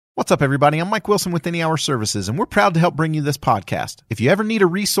What's up, everybody? I'm Mike Wilson with Any Hour Services, and we're proud to help bring you this podcast. If you ever need a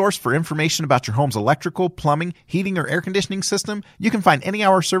resource for information about your home's electrical, plumbing, heating, or air conditioning system, you can find Any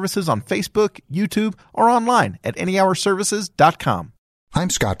Hour Services on Facebook, YouTube, or online at anyhourservices.com. I'm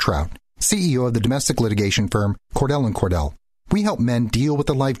Scott Trout, CEO of the domestic litigation firm Cordell & Cordell. We help men deal with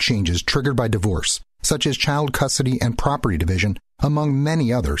the life changes triggered by divorce, such as child custody and property division, among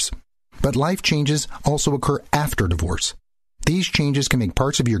many others. But life changes also occur after divorce. These changes can make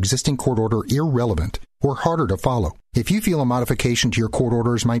parts of your existing court order irrelevant or harder to follow. If you feel a modification to your court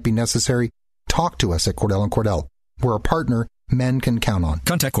orders might be necessary, talk to us at Cordell & Cordell. We're a partner men can count on.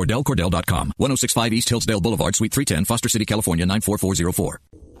 Contact CordellCordell.com, 1065 East Hillsdale Boulevard, Suite 310, Foster City, California, 94404.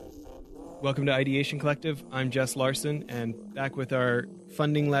 Welcome to Ideation Collective. I'm Jess Larson, and back with our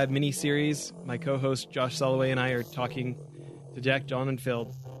Funding Lab mini-series, my co-host Josh Soloway and I are talking to Jack, John, and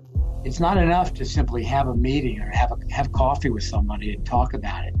Phil. It's not enough to simply have a meeting or have coffee with somebody and talk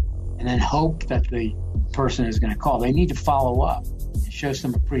about it and then hope that the person is going to call. They need to follow up and show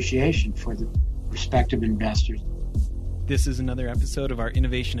some appreciation for the prospective investors. This is another episode of our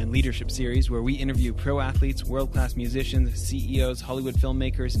Innovation and Leadership series where we interview pro athletes, world-class musicians, CEOs, Hollywood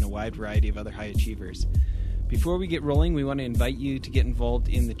filmmakers, and a wide variety of other high achievers. Before we get rolling, we want to invite you to get involved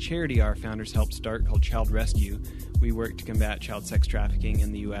in the charity our founders helped start called Child Rescue. We work to combat child sex trafficking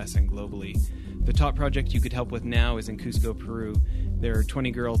in the U.S. and globally. The top project you could help with now is in Cusco, Peru. There are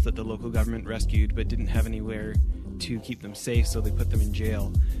 20 girls that the local government rescued but didn't have anywhere to keep them safe, so they put them in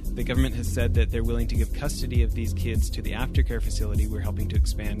jail. The government has said that they're willing to give custody of these kids to the aftercare facility we're helping to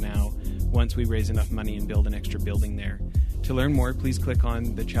expand now once we raise enough money and build an extra building there. To learn more, please click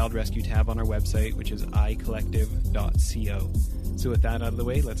on the Child Rescue tab on our website, which is icollective.co. So with that out of the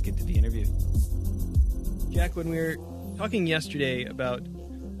way, let's get to the interview. Jack, when we were talking yesterday about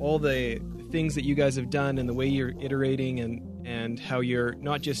all the things that you guys have done and the way you're iterating and how you're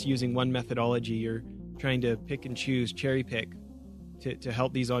not just using one methodology, you're trying to pick and choose, cherry pick to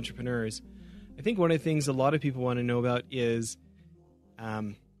help these entrepreneurs. I think one of the things a lot of people want to know about is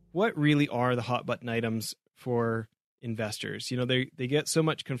what really are the hot button items for investors. You know, they get so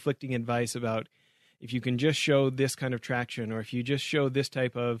much conflicting advice about if you can just show this kind of traction or if you just show this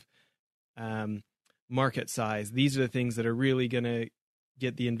type of market size, these are the things that are really going to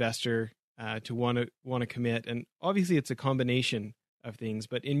get the investor to want to commit. And obviously it's a combination of things,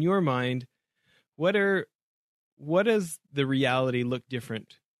 but in your mind, what does the reality look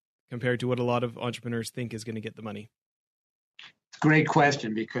different compared to what a lot of entrepreneurs think is going to get the money? It's a great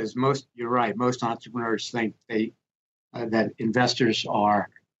question because you're right. Most entrepreneurs think that investors are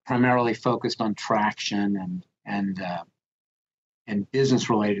primarily focused on traction and business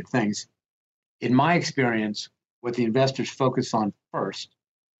related things. In my experience, what the investors focus on first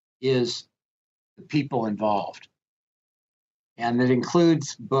is the people involved. And that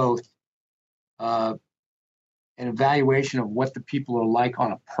includes both an evaluation of what the people are like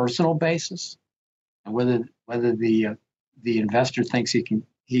on a personal basis and whether the investor thinks he can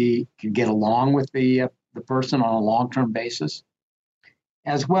get along with the person on a long-term basis,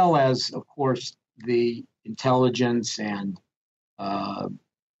 as well as, of course, the intelligence and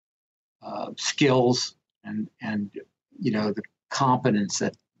skills and the competence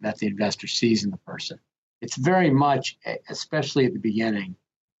that the investor sees in the person. It's very much, especially at the beginning,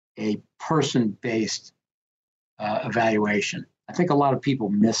 a person-based evaluation. I think a lot of people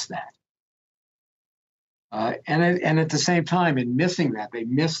miss that. And at the same time, in missing that, they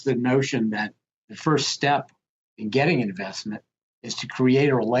miss the notion that the first step in getting investment is to create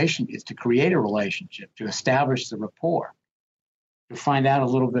a relationship, to establish the rapport, to find out a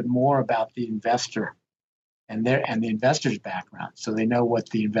little bit more about the investor and the investor's background, so they know what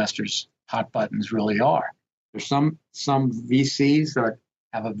the investor's hot buttons really are. There's some VCs that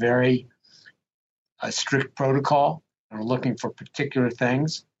have a very strict protocol and are looking for particular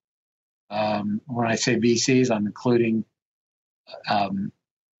things. When I say VCs, I'm including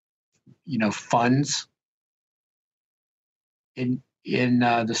funds. In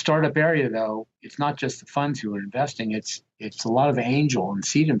the startup area, though, it's not just the funds who are investing. It's a lot of angel and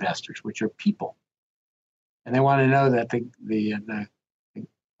seed investors, which are people, and they want to know that the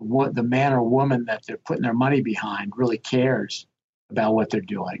man or woman that they're putting their money behind really cares about what they're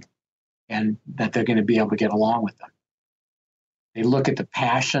doing, and that they're going to be able to get along with them. They look at the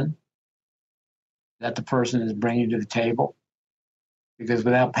passion that the person is bringing to the table, because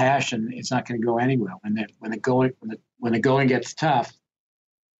without passion, it's not going to go anywhere. When the going gets tough,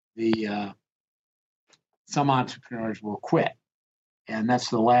 some entrepreneurs will quit, and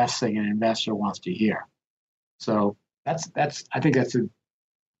that's the last thing an investor wants to hear. So I think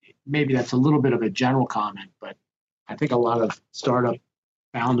maybe that's a little bit of a general comment, but I think a lot of startup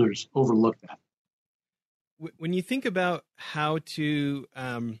founders overlook that. When you think about how to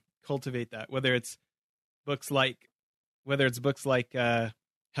cultivate that, whether it's books like How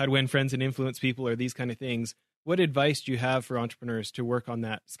to Win Friends and Influence People or these kind of things, what advice do you have for entrepreneurs to work on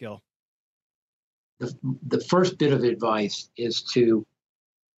that skill? The first bit of advice is to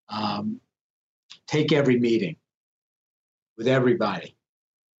take every meeting with everybody,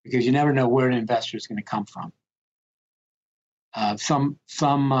 because you never know where an investor is going to come from. Some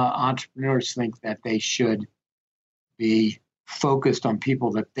entrepreneurs think that they should be focused on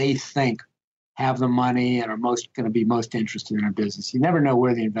people that they think have the money and are going to be most interested in their business. You never know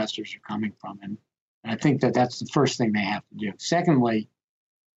where the investors are coming from, and I think that that's the first thing they have to do. Secondly,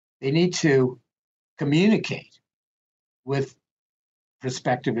 they need to communicate with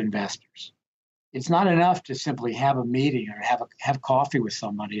prospective investors. It's not enough to simply have a meeting or have coffee with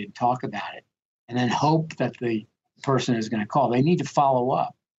somebody and talk about it and then hope that the person is going to call. They need to follow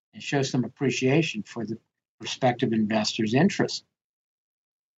up and show some appreciation for the prospective investors' interest.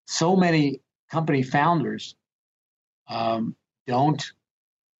 So many company founders don't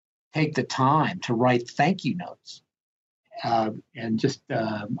take the time to write thank you notes. I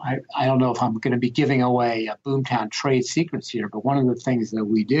don't know if I'm going to be giving away Boomtown trade secrets here, but one of the things that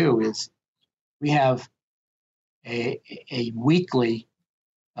we do is we have a weekly,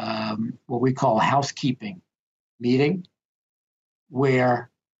 what we call a housekeeping meeting, where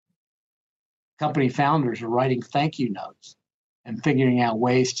company founders are writing thank you notes and figuring out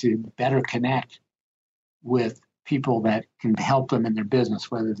ways to better connect with people that can help them in their business,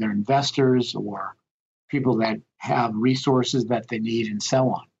 whether they're investors or people that have resources that they need and so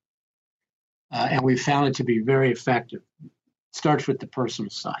on. And we've found it to be very effective. It starts with the personal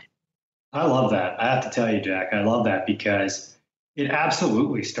side. I love that. I have to tell you, Jack, I love that because it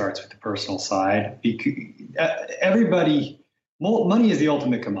absolutely starts with the personal side. Money is the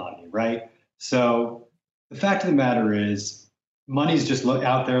ultimate commodity, right? So the fact of the matter is, money's just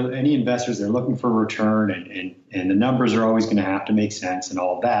out there. Any investors, they're looking for a return, and the numbers are always going to have to make sense and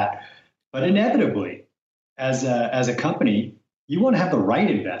all of that. But inevitably, as a company, you want to have the right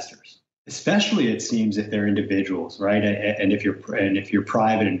investors, especially it seems if they're individuals, right? And if you're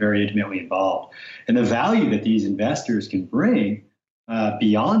private and very intimately involved, and the value that these investors can bring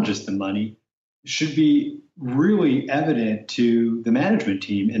beyond just the money should be really evident to the management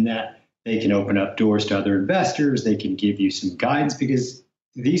team, in that they can open up doors to other investors. They can give you some guidance, because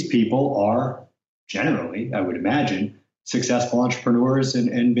these people are generally, I would imagine, successful entrepreneurs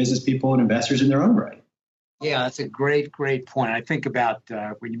and business people and investors in their own right. Yeah, that's a great point. I think about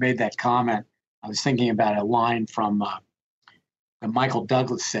when you made that comment, I was thinking about a line from that Michael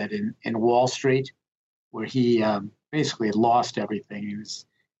Douglas said in Wall Street, where he basically had lost everything. He was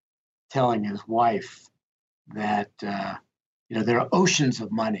telling his wife that there are oceans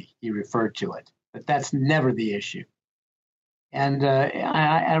of money, he referred to it, but that's never the issue. And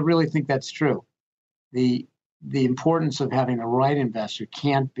I really think that's true. The importance of having the right investor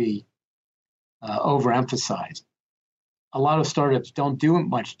can't be overemphasized. A lot of startups don't do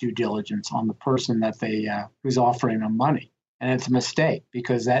much due diligence on the person that they who's offering them money, and it's a mistake,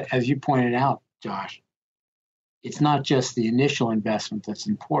 because that, as you pointed out, Josh, it's not just the initial investment that's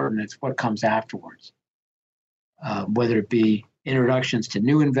important; it's what comes afterwards. Whether it be introductions to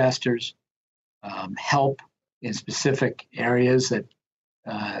new investors, help in specific areas that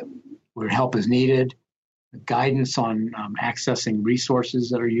where help is needed, guidance on accessing resources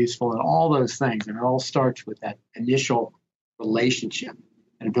that are useful, and all those things. And it all starts with that initial relationship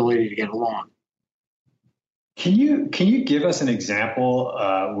and ability to get along. Can you give us an example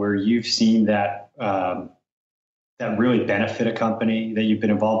where you've seen that that really benefit a company that you've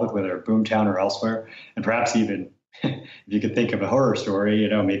been involved with, whether at Boomtown or elsewhere, and perhaps even if you could think of a horror story,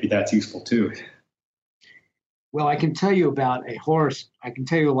 maybe that's useful too. Well, I can tell you about I can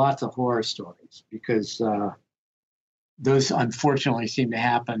tell you lots of horror stories, because those unfortunately seem to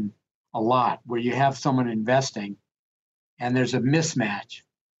happen a lot, where you have someone investing and there's a mismatch.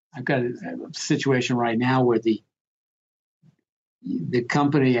 I've got a situation right now where the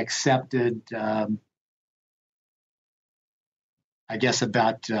company accepted,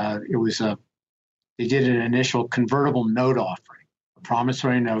 they did an initial convertible note offering, a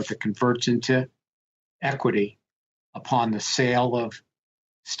promissory note that converts into equity upon the sale of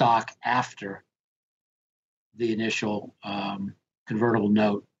stock after the initial convertible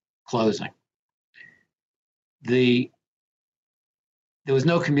note closing. There was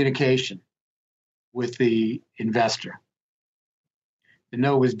no communication with the investor. The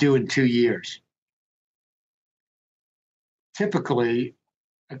note was due in 2 years. Typically,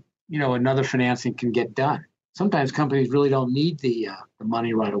 another financing can get done. sometimes companies really don't need the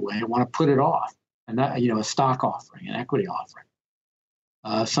money right away and want to put it off, and that, a stock offering, an equity offering.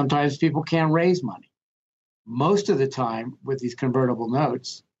 Sometimes people can't raise money. Most of the time, with these convertible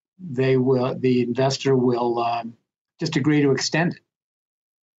notes, the investor will just agree to extend it.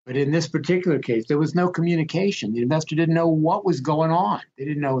 But in this particular case, there was no communication. The investor didn't know what was going on. They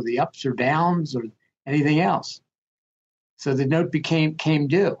didn't know the ups or downs or anything else. So the note came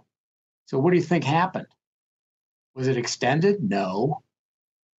due. So what do you think happened? Was it extended? No.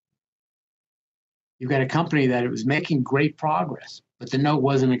 You've got a company that it was making great progress, but the note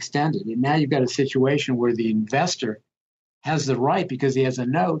wasn't extended. And now you've got a situation where the investor has the right, because he has a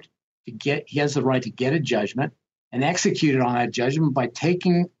note, he has the right to get a judgment and execute it on that judgment by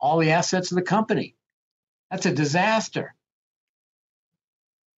taking all the assets of the company. That's a disaster.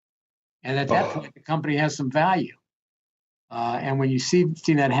 And at that point, the company has some value. And when you see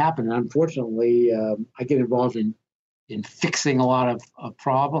that happen, and unfortunately, I get involved in fixing a lot of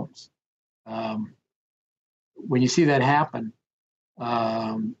problems. When you see that happen,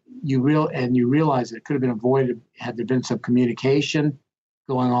 you realize it could have been avoided had there been some communication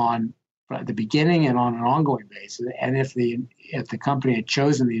going on at the beginning and on an ongoing basis. And if the company had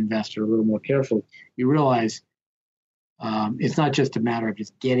chosen the investor a little more carefully, you realize it's not just a matter of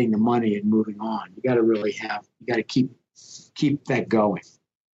just getting the money and moving on. You got to keep that going.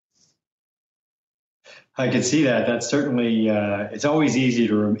 I can see that. That's certainly, it's always easier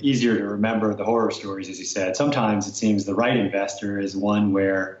to remember the horror stories, as you said. Sometimes it seems the right investor is one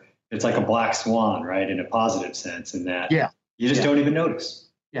where it's like a black swan, right, in a positive sense, in that you just don't even notice.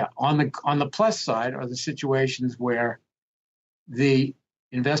 Yeah. On the plus side are the situations where the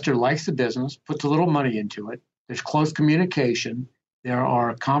investor likes the business, puts a little money into it. There's close communication. There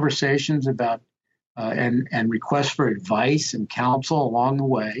are conversations about and requests for advice and counsel along the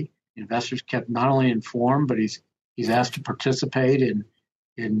way. Investors kept not only informed, but he's asked to participate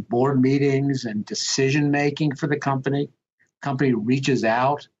in board meetings and decision making for the company. Company reaches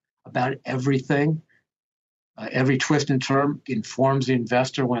out about everything. Every twist and turn informs the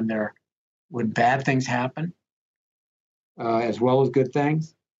investor when bad things happen, as well as good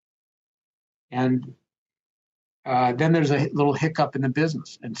things. And then there's a little hiccup in the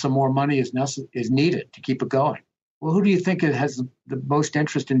business, and some more money is needed to keep it going. Well, who do you think has the most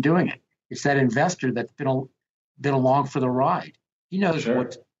interest in doing it? It's that investor that's been along for the ride. He knows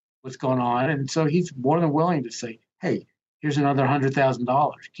what's going on, and so he's more than willing to say, "Hey, here's another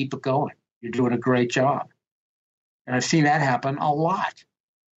 $100,000. Keep it going. You're doing a great job." And I've seen that happen a lot.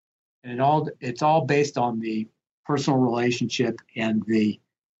 And it's all based on the personal relationship and the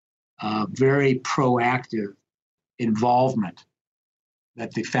very proactive involvement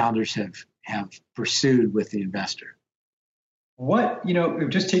that the founders have pursued with the investor.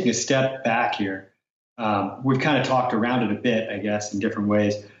 Just taking a step back here, we've kind of talked around it a bit, I guess, in different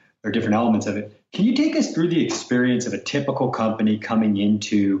ways or different elements of it. Can you take us through the experience of a typical company coming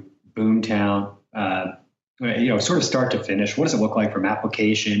into Boomtown, sort of start to finish? What does it look like from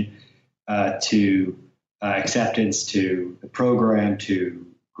application to acceptance to the program to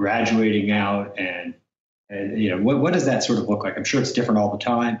graduating out, and what does that sort of look like? I'm sure it's different all the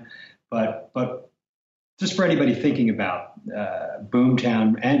time, but just for anybody thinking about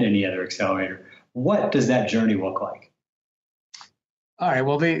Boomtown and any other accelerator, what does that journey look like? All right.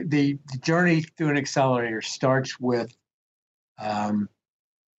 Well, the journey through an accelerator starts with an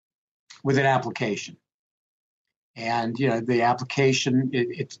application, and the application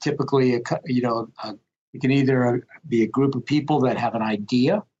it's typically it can either be a group of people that have an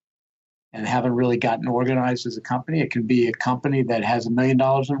idea and haven't really gotten organized as a company. It can be a company that has $1 million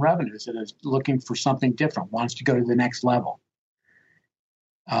in revenues and is looking for something different, wants to go to the next level.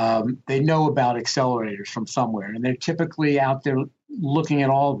 They know about accelerators from somewhere, and they're typically out there looking at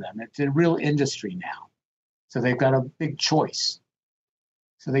all of them. It's a real industry now. So they've got a big choice.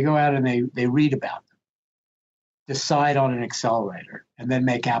 So they go out and they read about them, decide on an accelerator, and then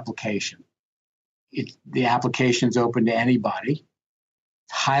make application. The application's open to anybody.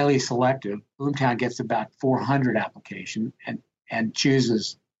 Highly selective. Boomtown gets about 400 applications and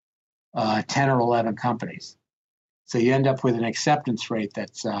chooses 10 or 11 companies. So you end up with an acceptance rate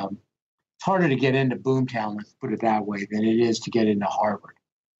that's it's harder to get into Boomtown, let's put it that way, than it is to get into Harvard.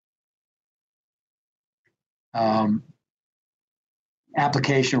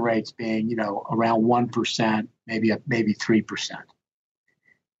 Application rates being around 1%, maybe 3%.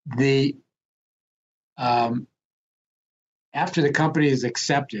 After the company is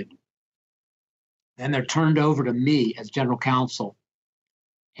accepted, then they're turned over to me as general counsel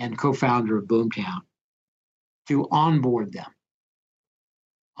and co-founder of Boomtown to onboard them.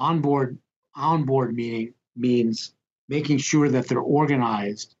 Onboard meaning means making sure that they're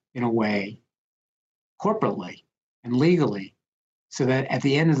organized in a way corporately and legally so that at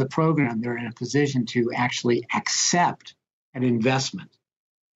the end of the program, they're in a position to actually accept an investment.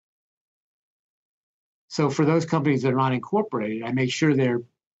 So for those companies that are not incorporated, I make sure they're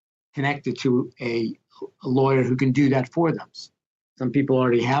connected to a lawyer who can do that for them. Some people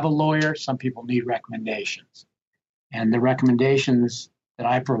already have a lawyer, some people need recommendations. And the recommendations that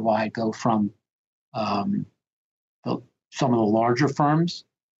I provide go from some of the larger firms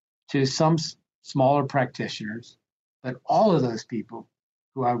to some smaller practitioners, but all of those people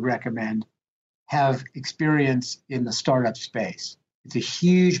who I would recommend have experience in the startup space. It's a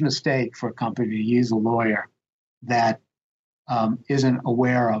huge mistake for a company to use a lawyer that isn't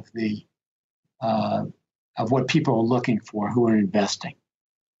aware of what people are looking for who are investing.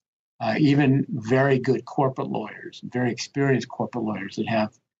 Even very good corporate lawyers, very experienced corporate lawyers that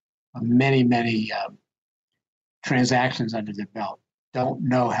have many transactions under their belt don't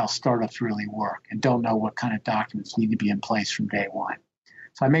know how startups really work and don't know what kind of documents need to be in place from day one.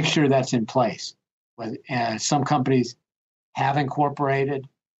 So I make sure that's in place. But some companies have incorporated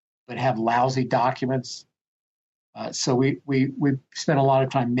but have lousy documents. So we spend a lot of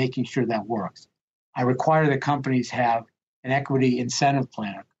time making sure that works. I require that companies have an equity incentive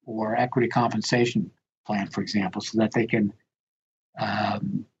plan or equity compensation plan, for example, so that they can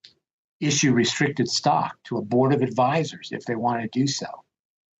issue restricted stock to a board of advisors if they want to do so,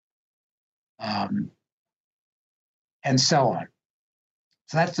 and so on.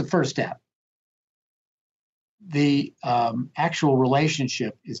 So that's the first step. The actual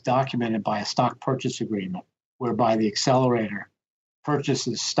relationship is documented by a stock purchase agreement, whereby the accelerator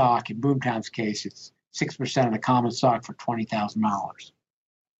purchases stock. In Boomtown's case, it's 6% of the common stock for $20,000.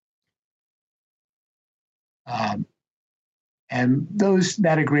 And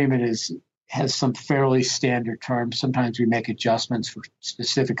that agreement has some fairly standard terms. Sometimes we make adjustments for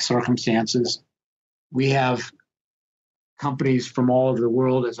specific circumstances. We have companies from all over the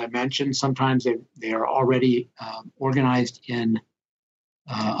world, as I mentioned. Sometimes they are already organized in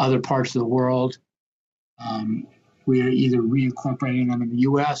other parts of the world. We are either reincorporating them in the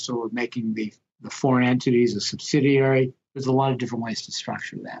U.S. or making the foreign entities a subsidiary. There's a lot of different ways to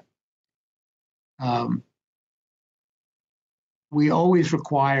structure that. We always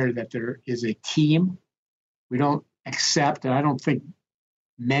require that there is a team. We don't accept, and I don't think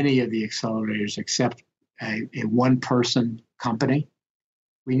many of the accelerators accept a one-person company.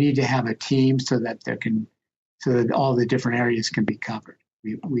 We need to have a team so that all the different areas can be covered.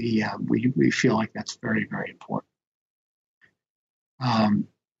 We feel like that's very, very important.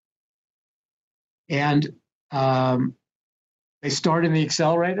 They start in the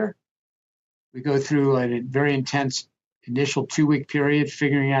accelerator. We go through a very intense initial 2-week period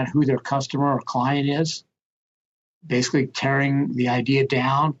figuring out who their customer or client is, basically tearing the idea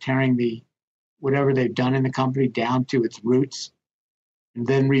down, tearing whatever they've done in the company down to its roots, and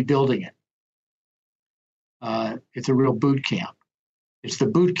then rebuilding it. It's a real boot camp. It's the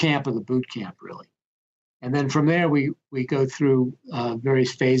boot camp of the boot camp, really. And then from there, we go through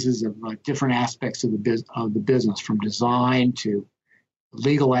various phases of different aspects of the business, from design to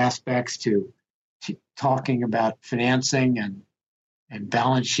legal aspects to talking about financing and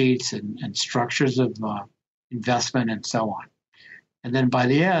balance sheets and structures of investment and so on. And then by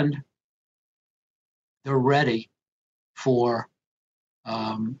the end, they're ready for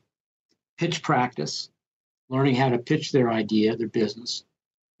pitch practice, learning how to pitch their idea, their business,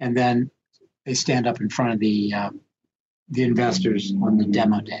 and then they stand up in front of the investors on the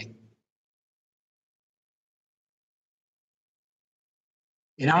demo day.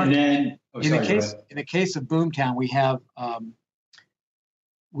 In the case of Boomtown, we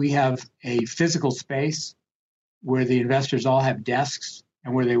have a physical space where the investors all have desks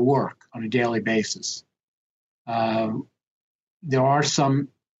and where they work on a daily basis. There are some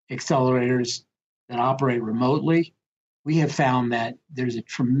accelerators that operate remotely. We have found that there's a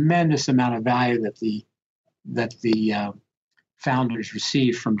tremendous amount of value that the founders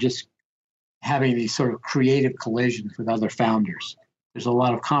receive from just having these sort of creative collisions with other founders. There's a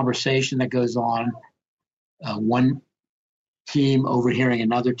lot of conversation that goes on, one team overhearing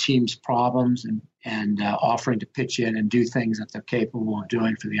another team's problems and offering to pitch in and do things that they're capable of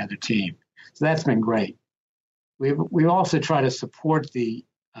doing for the other team. So that's been great. We also try to support the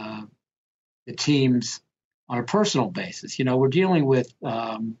teams on a personal basis. You know, we're dealing with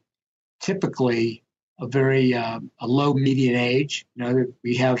typically a low median age. You know,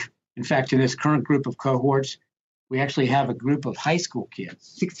 we have, in fact, in this current group of cohorts, we actually have a group of high school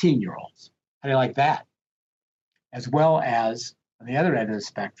kids, 16-year-olds. How do you like that? As well as, on the other end of the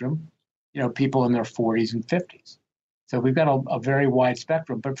spectrum, people in their 40s and 50s. So we've got a very wide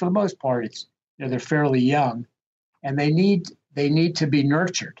spectrum, but for the most part, it's they're fairly young, and they need to be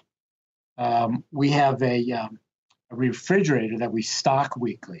nurtured. We have a refrigerator that we stock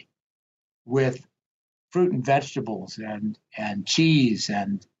weekly with fruit and vegetables and cheese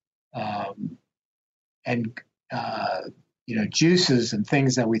and juices and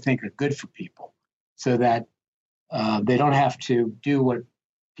things that we think are good for people, so that they don't have to do what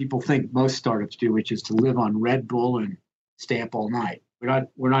people think most startups do, which is to live on Red Bull and stay up all night.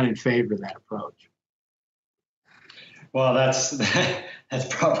 We're not in favor of that approach. Well, that's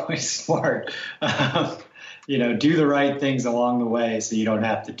probably smart. Do the right things along the way, so you don't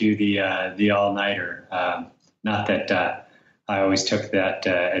have to do the all-nighter. Not that I always took that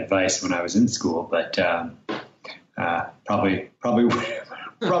advice when I was in school, but probably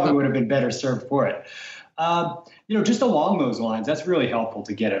would have been better served for it. Just along those lines, that's really helpful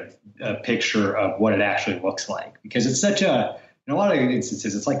to get a picture of what it actually looks like, because it's such in a lot of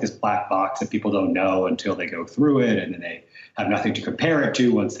instances, it's like this black box that people don't know until they go through it, and then they have nothing to compare it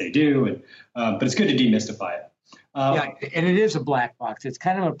to once they do. But it's good to demystify it. And it is a black box. It's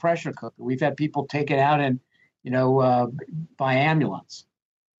kind of a pressure cooker. We've had people take it out and, by ambulance.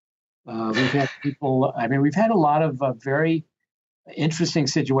 We've had people. We've had a lot of very interesting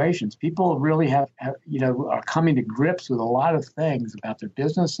situations. People really are coming to grips with a lot of things about their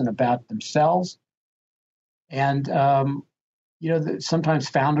business and about themselves. And, sometimes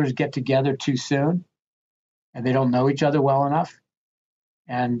founders get together too soon and they don't know each other well enough.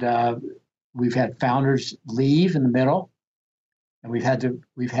 And we've had founders leave in the middle, and we've had to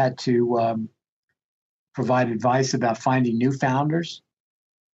provide advice about finding new founders.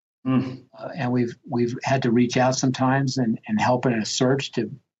 And we've had to reach out sometimes and help in a search to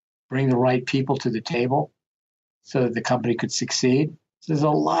bring the right people to the table so that the company could succeed. So there's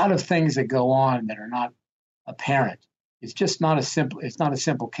a lot of things that go on that are not apparent. It's just not a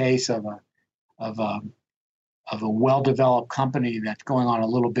simple case of a well-developed company that's going on a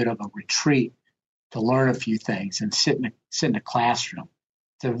little bit of a retreat to learn a few things and sit in a classroom.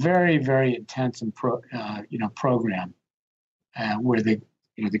 It's a very, very intense program where the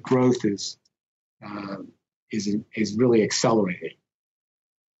growth is really accelerating.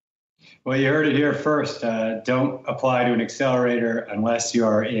 Well, you heard it here first. Don't apply to an accelerator unless you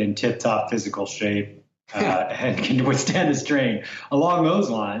are in tip-top physical shape and can withstand the strain. Along those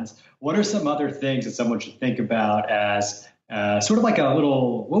lines, what are some other things that someone should think about as sort of like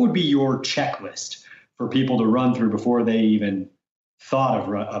what would be your checklist for people to run through before they even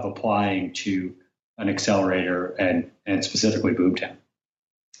thought of applying to an accelerator and specifically Boomtown?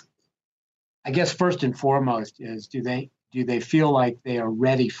 I guess first and foremost is, do they feel like they are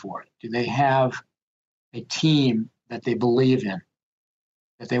ready for it? Do they have a team that they believe in,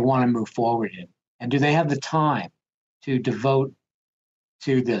 that they want to move forward in? And do they have the time to devote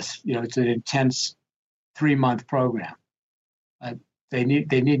to this? It's an intense 3-month program. They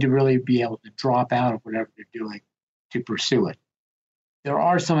need to really be able to drop out of whatever they're doing to pursue it. There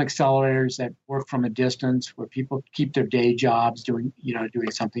are some accelerators that work from a distance where people keep their day jobs doing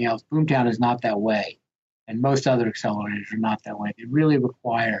something else. Boomtown is not that way, and most other accelerators are not that way. They really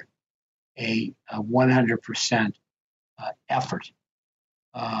require a 100% effort.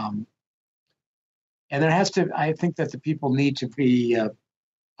 And I think that the people need to be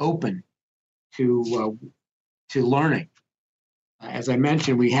open to learning. As I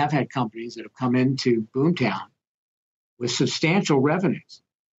mentioned, we have had companies that have come into Boomtown with substantial revenues.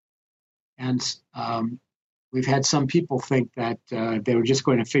 And we've had some people think that they were just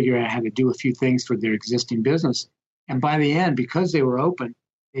going to figure out how to do a few things for their existing business. And by the end, because they were open,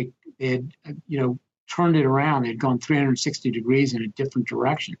 they had turned it around. They'd gone 360 degrees in a different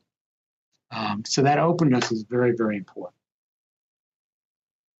direction. So that openness is very, very important.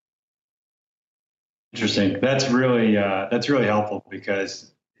 Interesting. That's really helpful,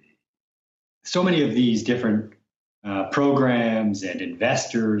 because so many of these different programs and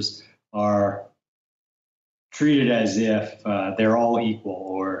investors are treated as if they're all equal,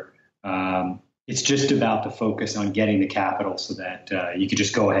 or it's just about the focus on getting the capital so that you could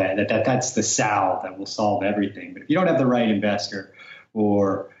just go ahead. That's the salve that will solve everything. But if you don't have the right investor,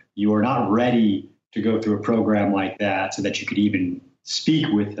 or you are not ready to go through a program like that so that you could even speak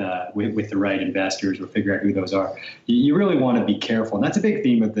with the right investors or figure out who those are, you really want to be careful. And that's a big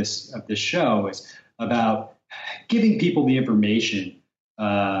theme of this show, is about giving people the information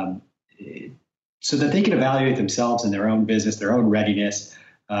so that they can evaluate themselves and their own business, their own readiness,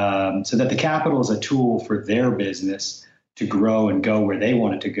 so that the capital is a tool for their business to grow and go where they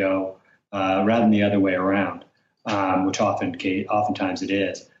want it to go, rather than the other way around, which oftentimes it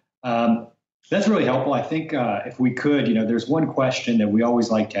is. That's really helpful. I think if we could, there's one question that we always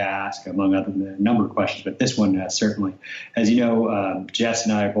like to ask, among other than a number of questions, but this one certainly. As you know, Jess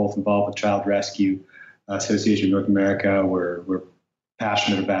and I are both involved with Child Rescue Association of North America. We're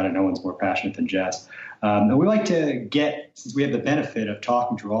passionate about it. No one's more passionate than Jess. And we like to get, since we have the benefit of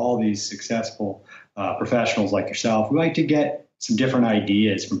talking to all these successful professionals like yourself, we like to get some different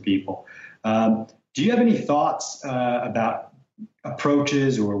ideas from people. Do you have any thoughts about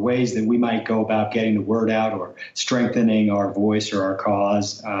approaches or ways that we might go about getting the word out or strengthening our voice or our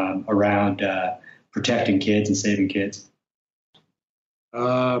cause around protecting kids and saving kids?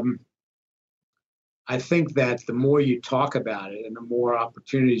 I think that the more you talk about it and the more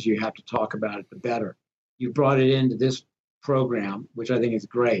opportunities you have to talk about it, the better. You brought it into this program, which I think is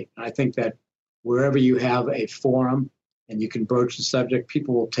great. And I think that wherever you have a forum and you can broach the subject,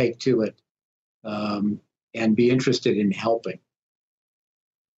 people will take to it and be interested in helping.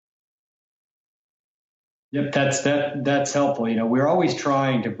 Yep, that's helpful. We're always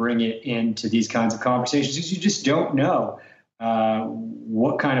trying to bring it into these kinds of conversations because you just don't know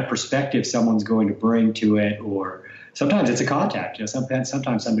what kind of perspective someone's going to bring to it, or sometimes it's a contact. Sometimes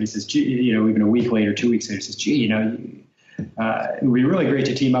somebody says, gee, even a week later, 2 weeks later, says, gee, it would be really great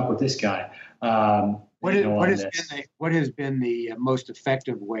to team up with this guy. What has been the most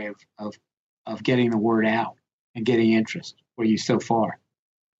effective way of getting the word out and getting interest for you so far?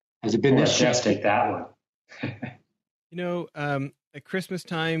 Has it been this? Just take that one. At Christmas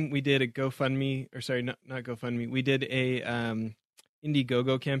time, we did a GoFundMe, or sorry, not GoFundMe. We did a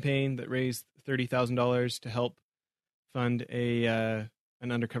Indiegogo campaign that raised $30,000 to help fund an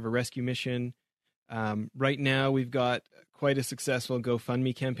undercover rescue mission. Right now, we've got quite a successful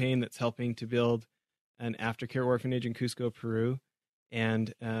GoFundMe campaign that's helping to build an aftercare orphanage in Cusco, Peru.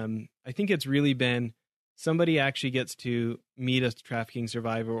 And I think it's really been somebody actually gets to meet a trafficking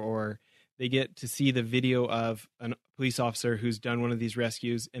survivor, or they get to see the video of a police officer who's done one of these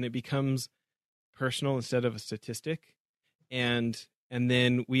rescues, and it becomes personal instead of a statistic. And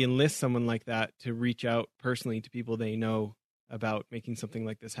then we enlist someone like that to reach out personally to people they know about making something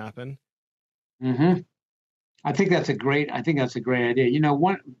like this happen. Mm-hmm. I think that's a great idea.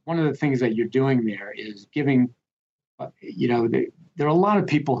 One of the things that you're doing there is giving, there are a lot of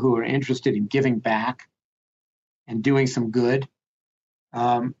people who are interested in giving back and doing some good.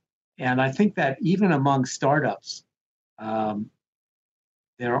 And I think that even among startups,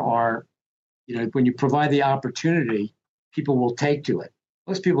 there are, when you provide the opportunity, people will take to it.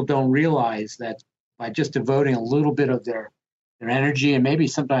 Most people don't realize that by just devoting a little bit of their energy and maybe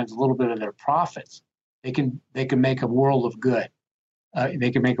sometimes a little bit of their profits, they can make a world of good. They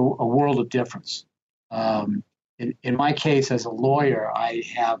can make a world of difference. In my case, as a lawyer, I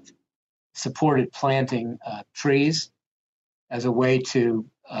have supported planting trees as a way to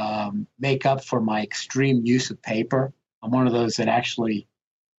make up for my extreme use of paper. I'm one of those that actually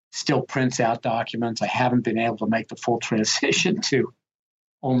still prints out documents. I haven't been able to make the full transition to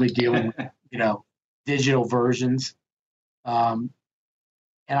only dealing with, digital versions. And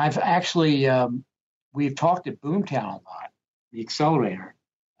I've actually, we've talked at Boomtown a lot, the accelerator,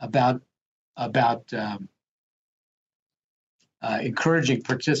 about encouraging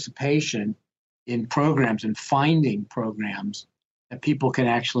participation in programs and finding programs that people can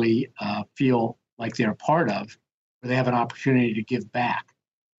actually feel like they're a part of, where they have an opportunity to give back.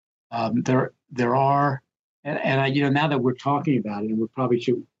 There are, and now that we're talking about it, and we probably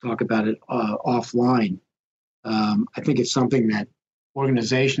should talk about it offline, I think it's something that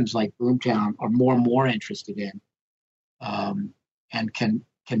organizations like Boomtown are more and more interested in, and can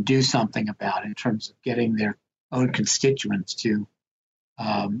do something about in terms of getting their own constituents to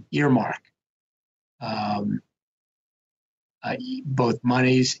earmark both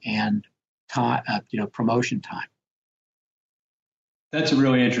monies and time, promotion time. That's a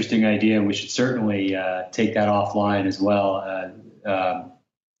really interesting idea, and we should certainly take that offline as well,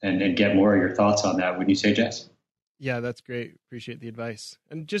 and get more of your thoughts on that. Wouldn't you say, Jess? Yeah, that's great. Appreciate the advice,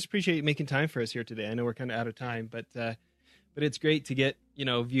 and just appreciate you making time for us here today. I know we're kind of out of time, but it's great to get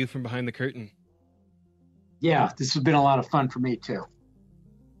view from behind the curtain. Yeah, this has been a lot of fun for me too.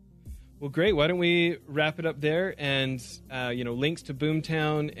 Well, great. Why don't we wrap it up there? And links to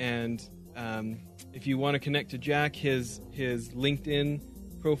Boomtown, and if you want to connect to Jack, his LinkedIn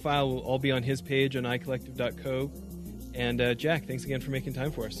profile will all be on his page on icollective.co. And Jack, thanks again for making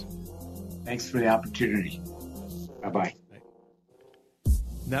time for us. Thanks for the opportunity. Bye-bye.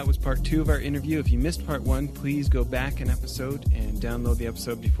 That was part 2 of our interview. If you missed part 1, please go back an episode and download the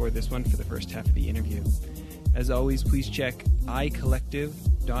episode before this one for the first half of the interview. As always, please check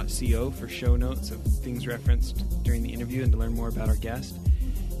icollective.co for show notes of things referenced during the interview and to learn more about our guest.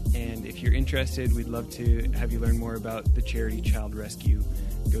 And if you're interested, we'd love to have you learn more about the charity Child Rescue.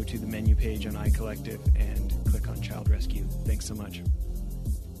 Go to the menu page on iCollective and click on Child Rescue. Thanks so much.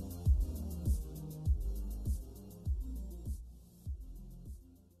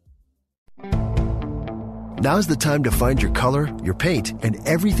 Now's the time to find your color, your paint, and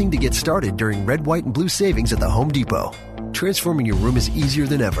everything to get started during Red, White, and Blue savings at the Home Depot. Transforming your room is easier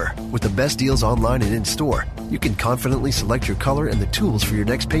than ever. With the best deals online and in-store, you can confidently select your color and the tools for your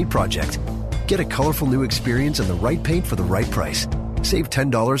next paint project. Get a colorful new experience and the right paint for the right price. Save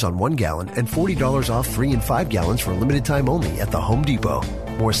 $10 on 1 gallon and $40 off 3 and 5 gallons for a limited time only at the Home Depot.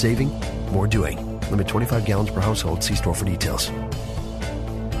 More saving, more doing. Limit 25 gallons per household. See store for details.